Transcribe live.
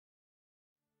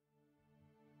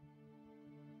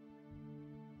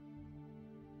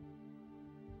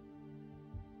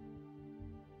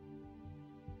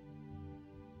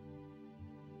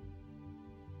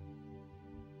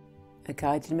A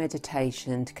guided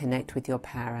meditation to connect with your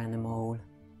power animal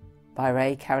by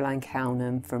Ray Caroline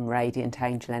Calnam from Radiant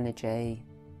Angel Energy.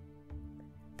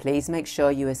 Please make sure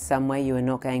you are somewhere you are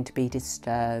not going to be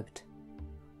disturbed.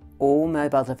 All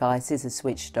mobile devices are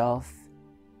switched off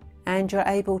and you're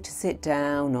able to sit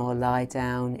down or lie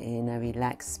down in a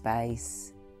relaxed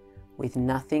space with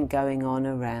nothing going on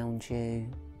around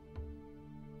you.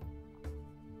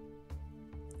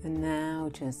 And now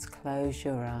just close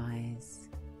your eyes.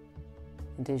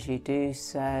 And as you do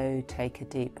so, take a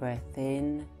deep breath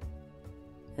in,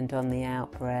 and on the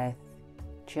out breath,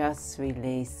 just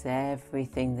release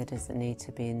everything that doesn't need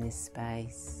to be in this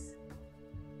space.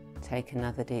 Take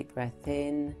another deep breath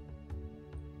in,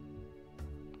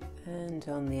 and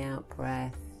on the out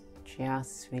breath,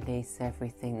 just release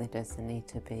everything that doesn't need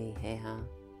to be here.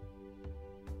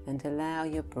 And allow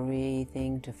your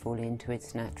breathing to fall into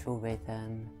its natural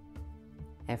rhythm.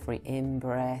 Every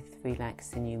in-breath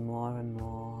relaxing you more and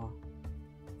more,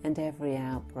 and every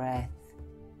out-breath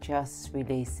just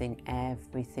releasing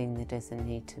everything that doesn't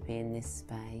need to be in this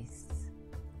space.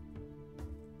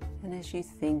 And as you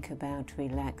think about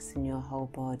relaxing your whole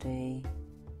body,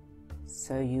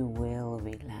 so you will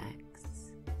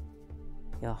relax.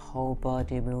 Your whole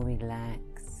body will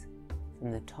relax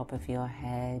from the top of your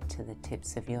head to the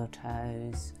tips of your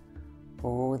toes,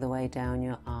 all the way down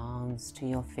your arms to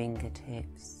your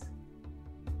fingertips.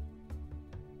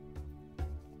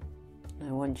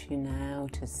 I want you now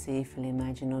to see, fully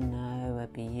imagine or know a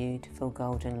beautiful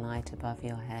golden light above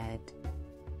your head.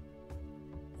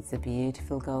 It's a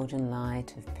beautiful golden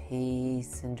light of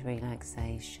peace and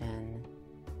relaxation.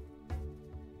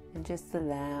 And just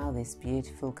allow this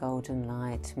beautiful golden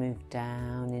light to move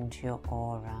down into your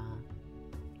aura,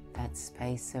 that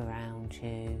space around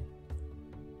you.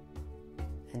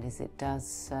 And as it does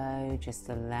so, just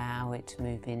allow it to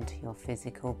move into your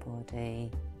physical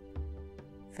body,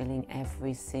 filling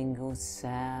every single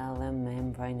cell and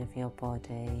membrane of your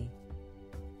body,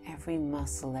 every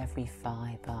muscle, every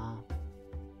fibre,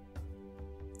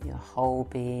 your whole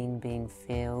being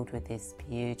filled with this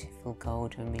beautiful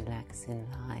golden relaxing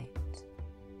light.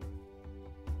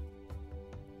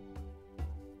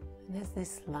 And as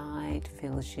this light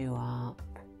fills you up,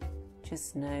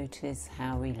 just notice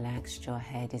how relaxed your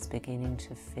head is beginning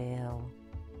to feel.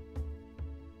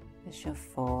 As your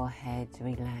forehead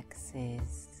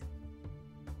relaxes,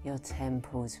 your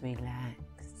temples relax.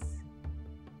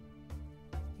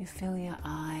 You feel your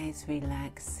eyes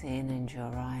relaxing and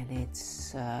your eyelids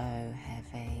so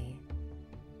heavy.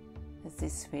 As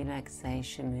this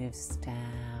relaxation moves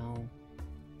down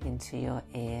into your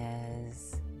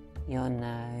ears, your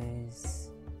nose,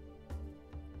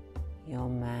 your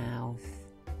mouth,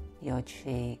 your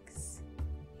cheeks,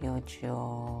 your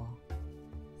jaw,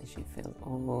 as you feel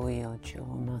all your jaw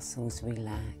muscles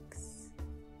relax.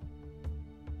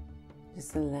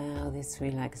 Just allow this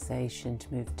relaxation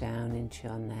to move down into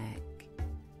your neck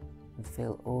and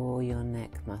feel all your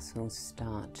neck muscles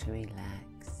start to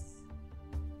relax.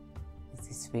 As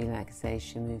this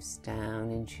relaxation moves down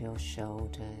into your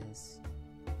shoulders,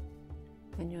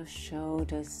 and your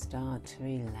shoulders start to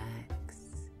relax.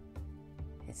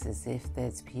 It's as if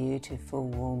there's beautiful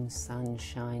warm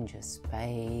sunshine just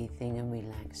bathing and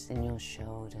relaxing your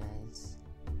shoulders.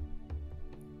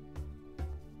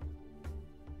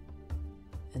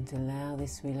 And allow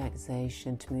this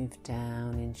relaxation to move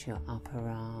down into your upper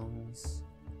arms,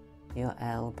 your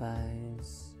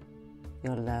elbows,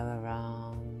 your lower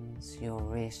arms, your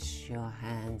wrists, your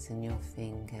hands and your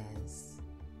fingers.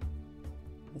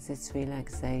 As this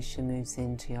relaxation moves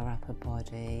into your upper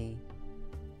body,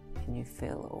 and you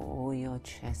feel all your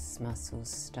chest muscles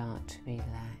start to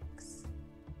relax.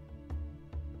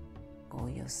 All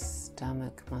your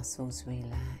stomach muscles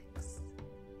relax.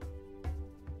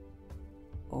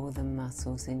 All the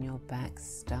muscles in your back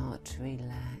start to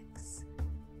relax.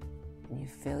 And you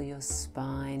feel your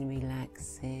spine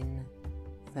relaxing,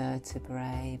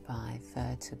 vertebrae by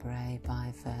vertebrae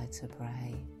by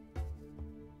vertebrae.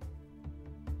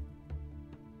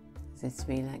 This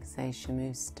relaxation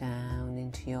moves down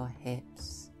into your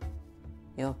hips,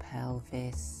 your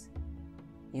pelvis,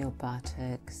 your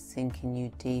buttocks, sinking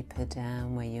you deeper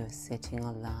down where you are sitting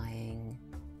or lying.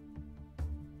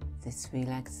 This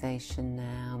relaxation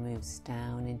now moves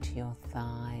down into your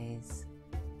thighs,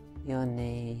 your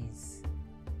knees,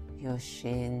 your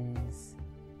shins,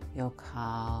 your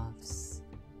calves,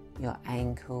 your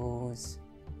ankles,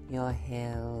 your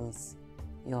heels,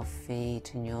 your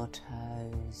feet and your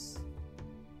toes.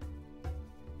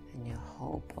 And your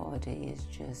whole body is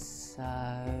just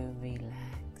so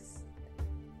relaxed.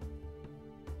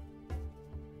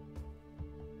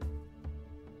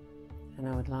 And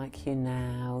I would like you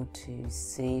now to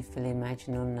see, feel,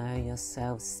 imagine or know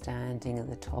yourself standing at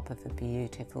the top of a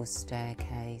beautiful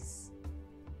staircase.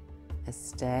 A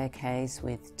staircase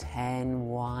with 10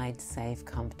 wide, safe,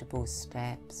 comfortable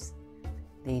steps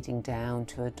leading down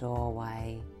to a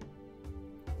doorway.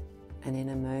 And in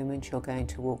a moment you're going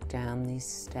to walk down these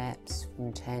steps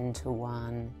from 10 to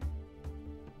 1,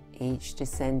 each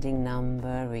descending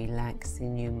number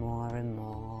relaxing you more and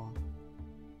more.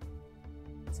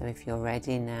 So if you're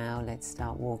ready now, let's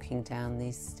start walking down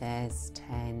these stairs.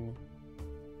 10,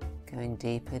 going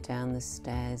deeper down the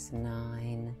stairs.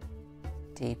 9,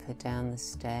 deeper down the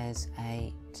stairs.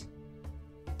 8,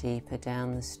 deeper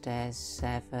down the stairs.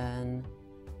 7,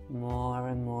 more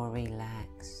and more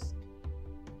relaxed.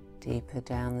 Deeper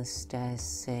down the stairs.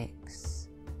 6,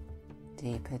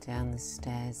 deeper down the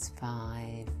stairs.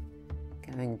 5,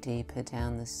 going deeper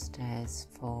down the stairs.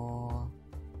 4,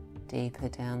 deeper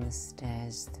down the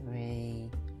stairs. 3,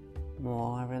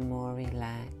 more and more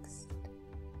relaxed.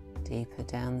 Deeper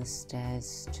down the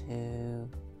stairs. 2,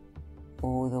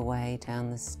 all the way down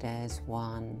the stairs.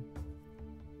 1,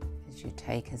 as you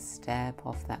take a step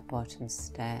off that bottom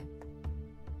step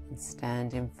and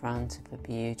stand in front of a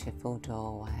beautiful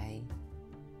doorway.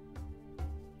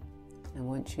 I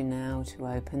want you now to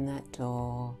open that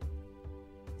door,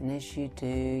 and as you do,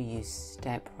 you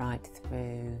step right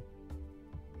through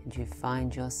and you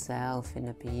find yourself in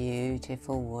a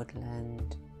beautiful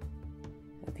woodland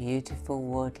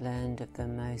of the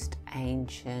most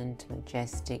ancient,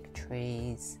 majestic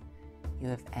trees you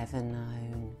have ever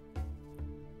known.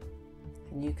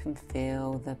 And you can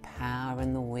feel the power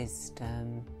and the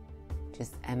wisdom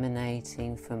just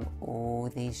emanating from all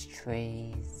these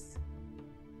trees.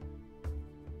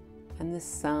 And the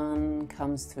sun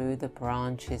comes through the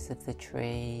branches of the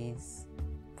trees,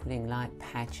 putting light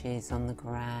patches on the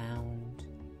ground.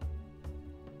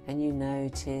 And you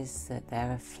notice that there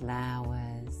are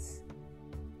flowers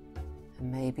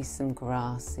and maybe some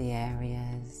grassy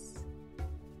areas.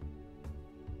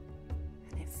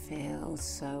 And it feels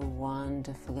so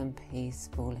wonderful and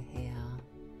peaceful here,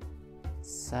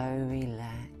 so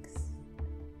relaxed.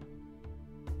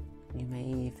 You may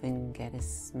even get a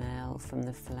smell from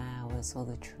the flowers or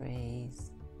the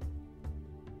trees.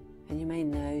 And you may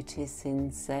notice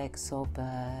insects or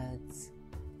birds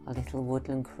or little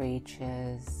woodland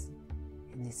creatures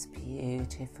in this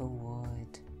beautiful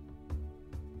wood.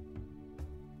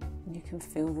 And you can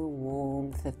feel the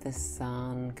warmth of the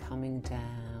sun coming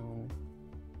down.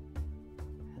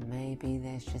 And maybe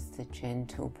there's just a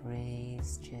gentle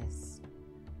breeze just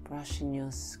brushing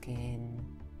your skin,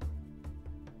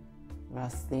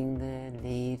 rustling the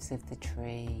leaves of the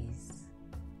trees.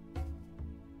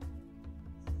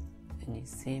 And you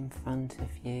see in front of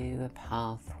you a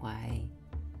pathway,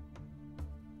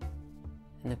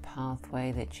 and a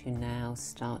pathway that you now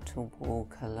start to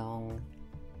walk along,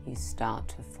 you start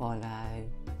to follow.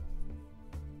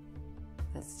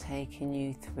 That's taking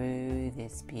you through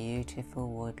this beautiful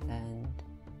woodland,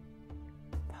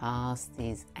 past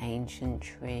these ancient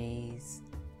trees,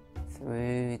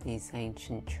 through these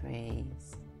ancient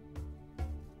trees,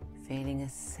 feeling a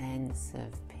sense of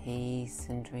peace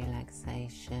and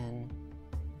relaxation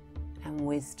and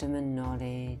wisdom and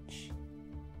knowledge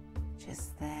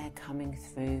just there coming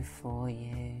through for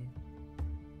you.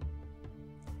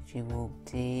 As you walk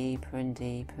deeper and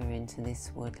deeper into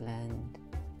this woodland,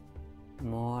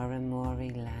 more and more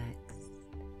relaxed,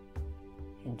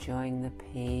 enjoying the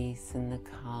peace and the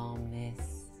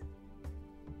calmness,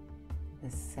 the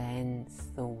sense,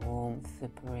 the warmth, the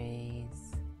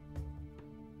breeze.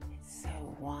 It's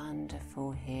so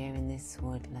wonderful here in this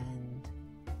woodland.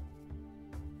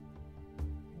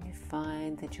 And you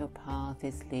find that your path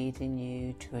is leading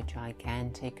you to a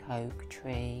gigantic oak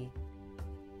tree,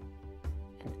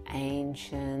 an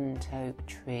ancient oak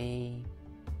tree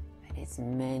that is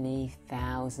many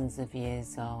thousands of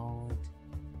years old.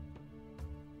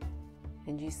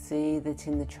 And you see that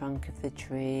in the trunk of the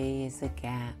tree is a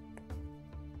gap,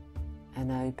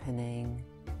 an opening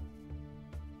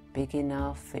big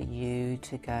enough for you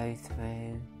to go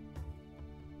through.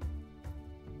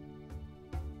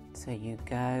 So you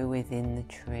go within the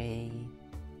tree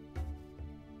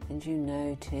and you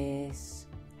notice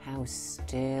how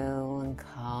still and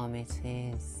calm it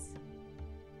is.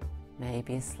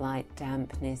 Maybe a slight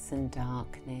dampness and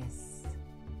darkness,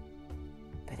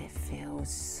 but it feels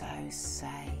so safe.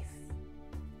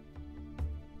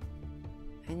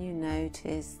 And you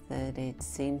notice that it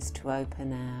seems to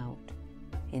open out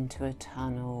into a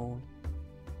tunnel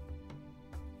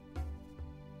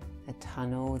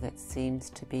that seems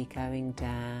to be going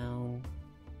down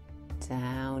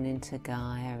into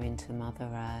Gaia, into Mother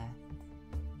Earth.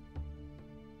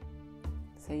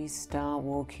 So you start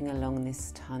walking along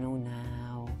this tunnel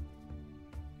now,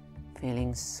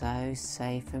 feeling so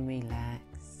safe and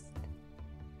relaxed,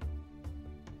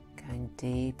 going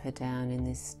deeper down in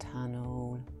this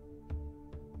tunnel,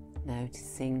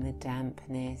 noticing the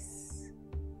dampness,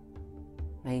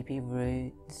 maybe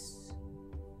roots,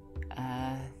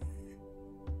 earth,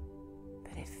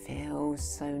 but it feels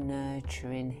so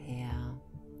nurturing here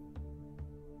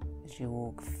as you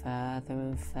walk further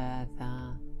and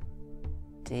further,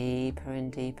 deeper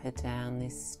and deeper down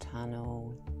this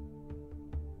tunnel,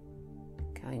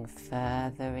 going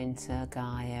further into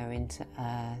Gaia, into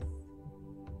Earth,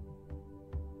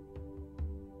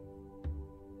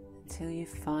 until you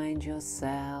find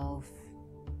yourself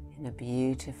in a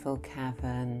beautiful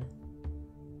cavern.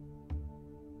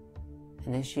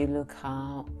 And as you look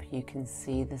up, you can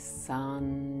see the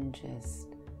sun just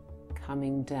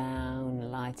coming down,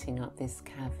 lighting up this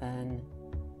cavern,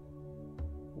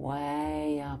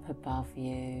 way up above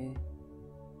you,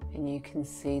 and you can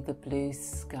see the blue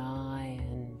sky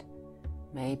and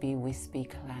maybe wispy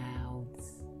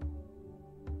clouds,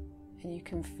 and you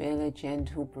can feel a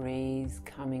gentle breeze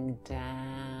coming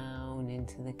down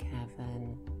into the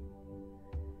cavern,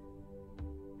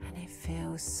 and it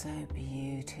feels so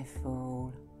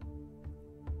beautiful.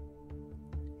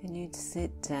 And you'd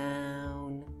sit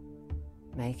down,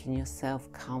 making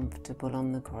yourself comfortable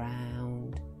on the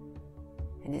ground,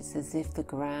 and it's as if the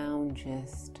ground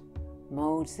just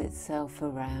molds itself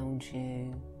around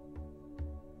you.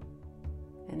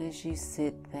 And as you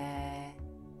sit there,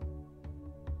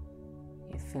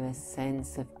 you feel a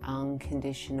sense of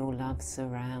unconditional love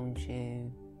surround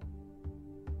you.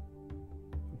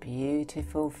 A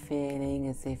beautiful feeling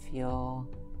as if you're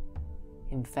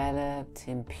enveloped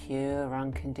in pure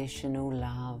unconditional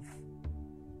love,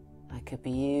 like a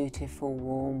beautiful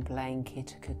warm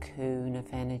blanket, a cocoon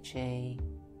of energy.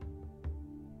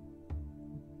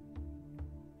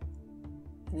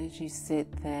 And as you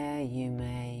sit there, you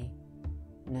may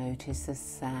notice a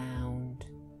sound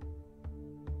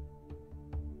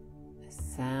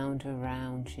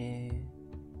around you.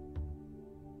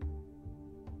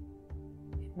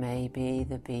 It may be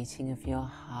the beating of your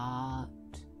heart,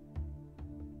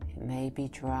 it may be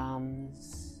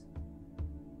drums,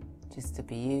 just a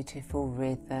beautiful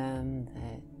rhythm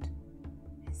that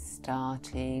is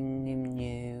starting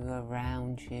anew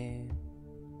around you.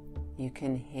 You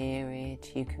can hear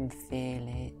it, you can feel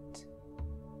it.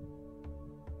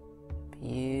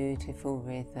 Beautiful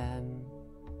rhythm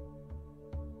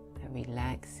that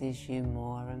relaxes you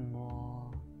more and more.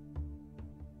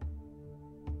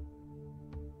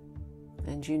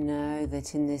 And you know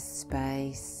that in this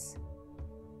space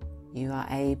you are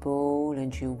able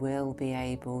and you will be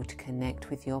able to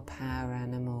connect with your power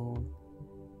animal.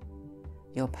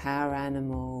 Your power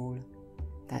animal,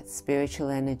 that spiritual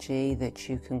energy that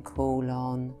you can call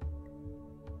on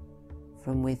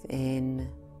from within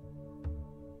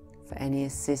for any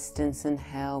assistance and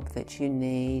help that you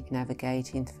need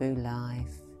navigating through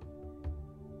life.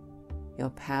 Your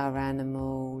power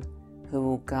animal who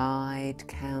will guide,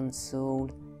 counsel,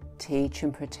 teach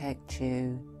and protect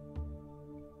you,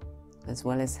 as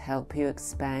well as help you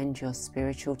expand your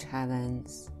spiritual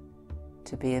talents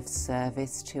to be of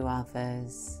service to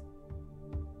others.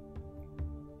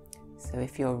 So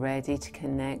if you're ready to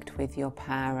connect with your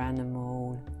power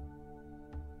animal,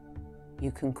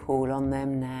 you can call on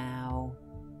them now.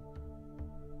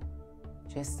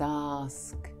 Just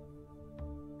ask,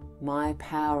 my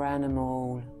power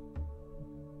animal,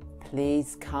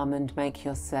 please come and make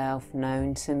yourself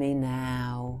known to me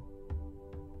now.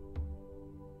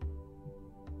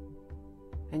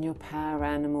 And your power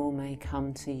animal may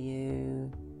come to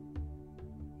you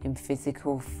in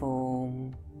physical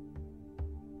form,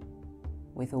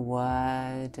 with a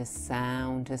word, a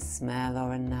sound, a smell,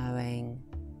 or a knowing.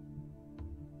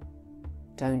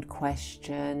 Don't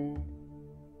question,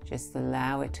 just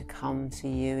allow it to come to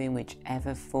you in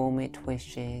whichever form it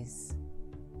wishes.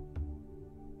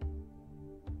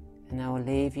 And I will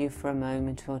leave you for a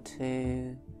moment or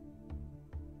two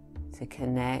to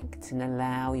connect and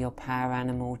allow your power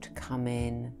animal to come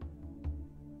in.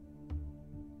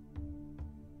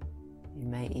 You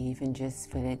may even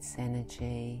just feel its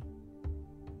energy.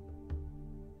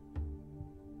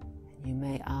 You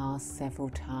may ask several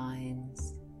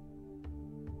times,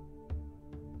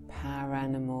 power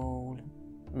animal,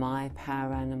 my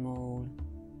power animal,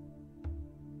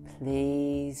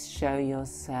 please show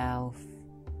yourself,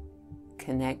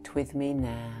 connect with me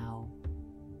now.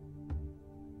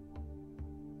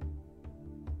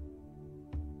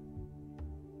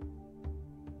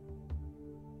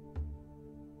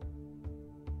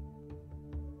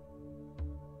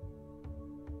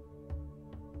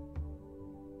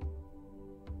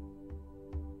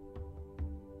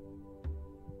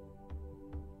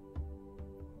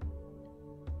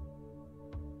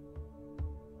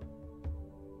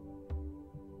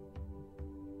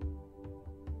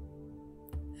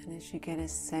 And as you get a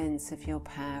sense of your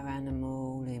power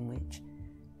animal in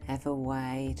whichever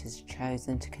way it has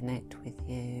chosen to connect with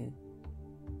you,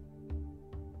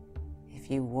 if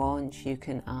you want, you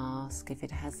can ask if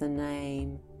it has a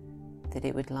name that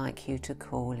it would like you to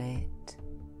call it.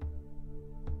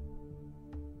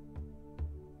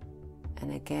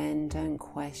 And again, don't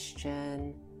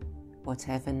question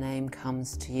whatever name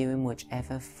comes to you in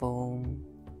whichever form,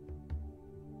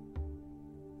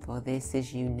 for this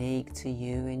is unique to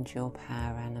you and your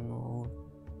power animal.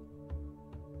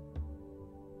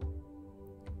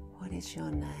 What is your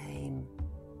name?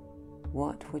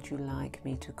 What would you like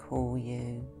me to call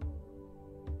you?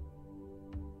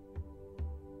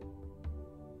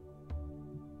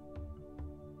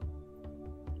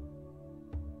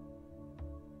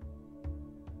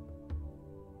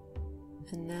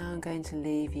 And now I'm going to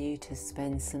leave you to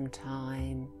spend some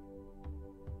time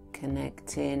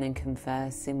connecting and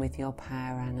conversing with your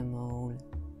power animal.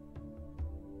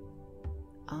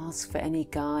 Ask for any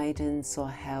guidance or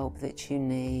help that you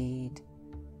need,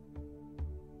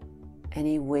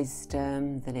 any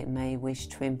wisdom that it may wish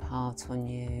to impart on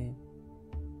you,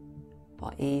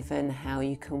 or even how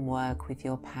you can work with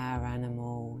your power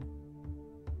animal.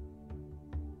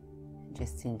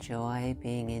 Just enjoy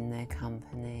being in their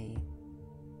company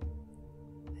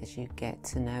as you get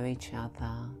to know each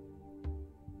other.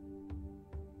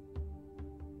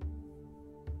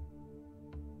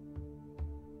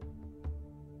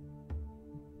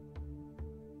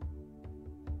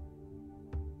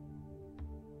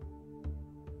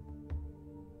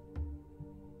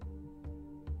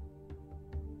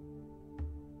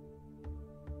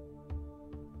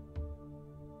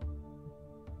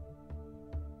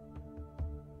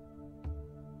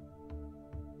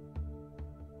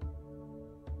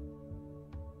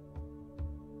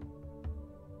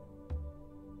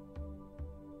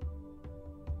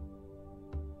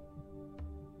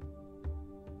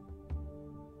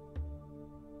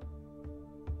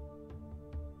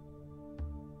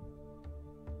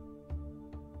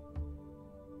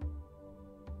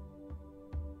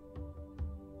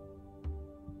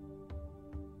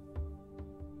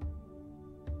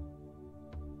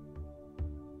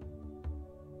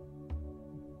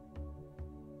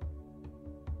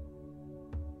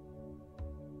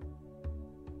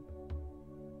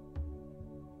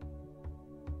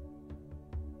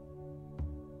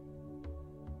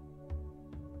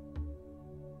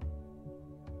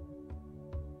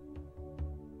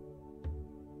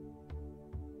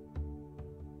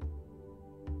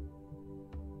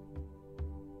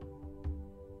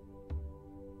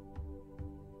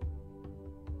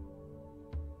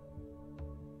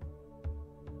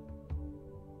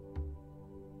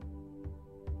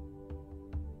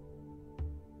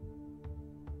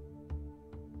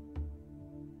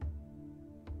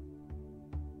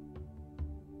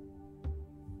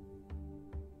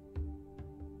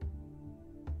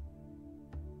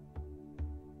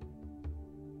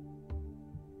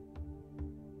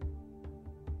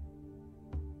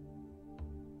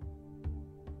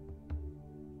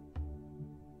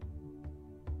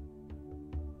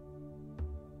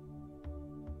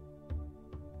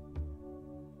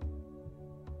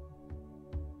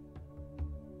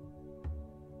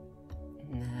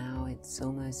 It's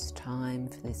almost time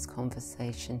for this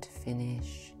conversation to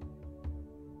finish.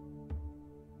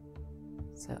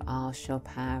 So ask your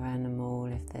power animal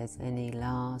if there's any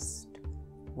last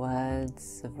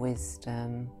words of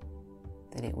wisdom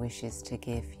that it wishes to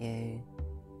give you.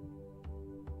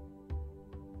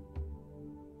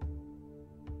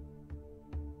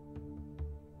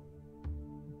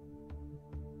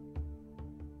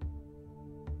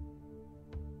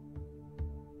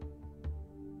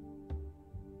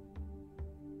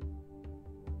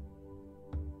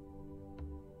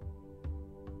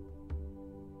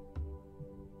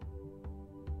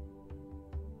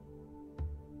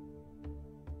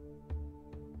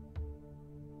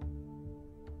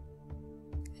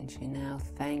 And you now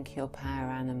thank your power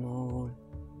animal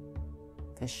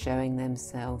for showing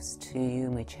themselves to you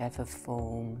in whichever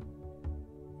form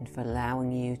and for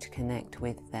allowing you to connect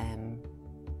with them.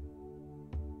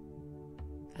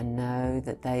 And know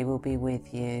that they will be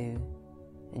with you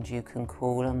and you can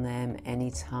call on them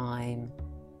anytime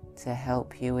to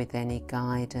help you with any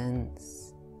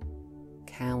guidance,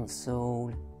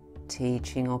 counsel,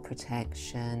 teaching or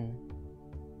protection,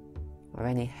 or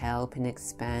any help in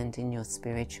expanding your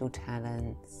spiritual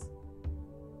talents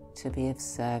to be of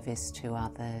service to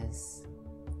others.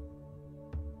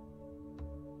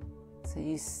 So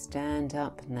you stand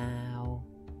up now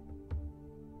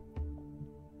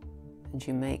and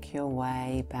you make your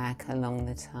way back along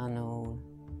the tunnel,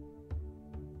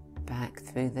 back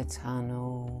through the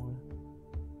tunnel,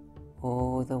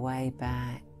 all the way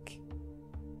back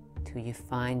till you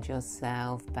find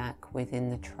yourself back within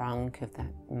the trunk of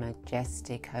that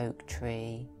majestic oak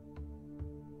tree.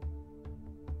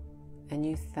 And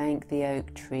you thank the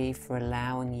oak tree for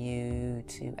allowing you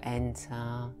to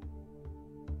enter.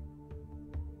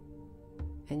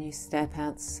 And you step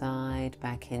outside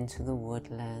back into the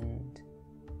woodland,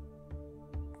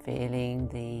 feeling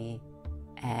the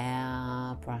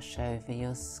air brush over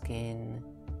your skin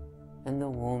and the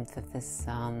warmth of the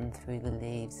sun through the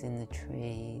leaves in the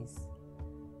trees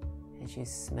as you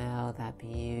smell that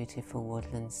beautiful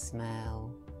woodland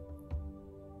smell.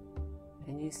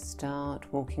 And you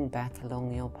start walking back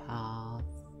along your path,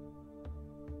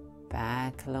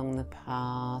 back along the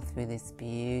path through this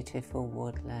beautiful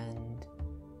woodland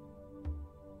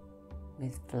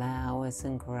with flowers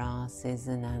and grasses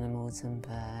and animals and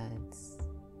birds.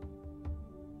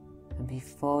 And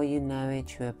before you know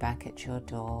it, you are back at your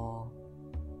door.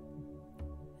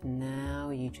 And now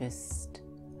you just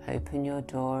open your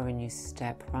door and you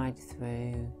step right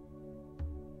through,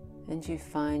 and you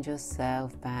find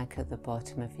yourself back at the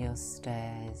bottom of your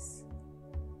stairs.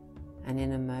 And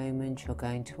in a moment you're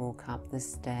going to walk up the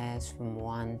stairs from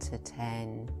 1 to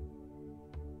 10,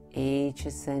 each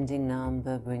ascending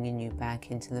number bringing you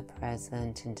back into the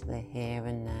present, into the here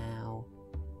and now,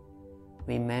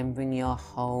 remembering your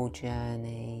whole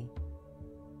journey,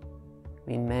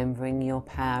 remembering your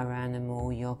power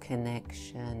animal, your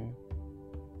connection.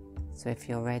 So if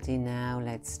you're ready now,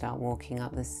 let's start walking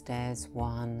up the stairs.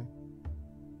 1,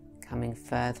 coming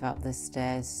further up the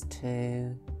stairs.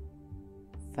 2,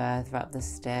 further up the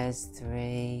stairs.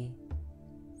 3,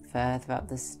 further up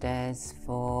the stairs.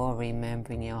 4,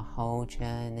 remembering your whole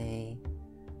journey.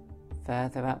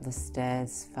 Further up the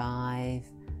stairs. 5,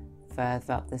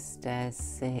 further up the stairs.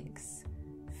 6,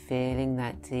 feeling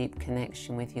that deep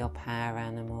connection with your power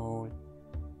animal.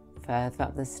 Further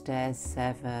up the stairs.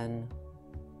 7,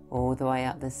 all the way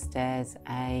up the stairs.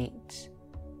 8,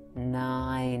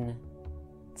 9,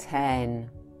 10.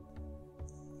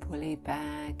 Fully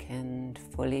back and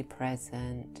fully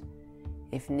present.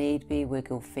 If need be,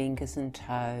 wiggle fingers and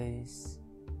toes.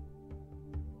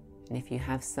 And if you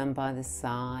have some by the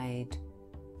side,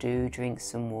 do drink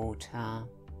some water.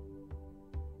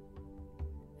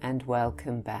 And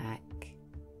welcome back.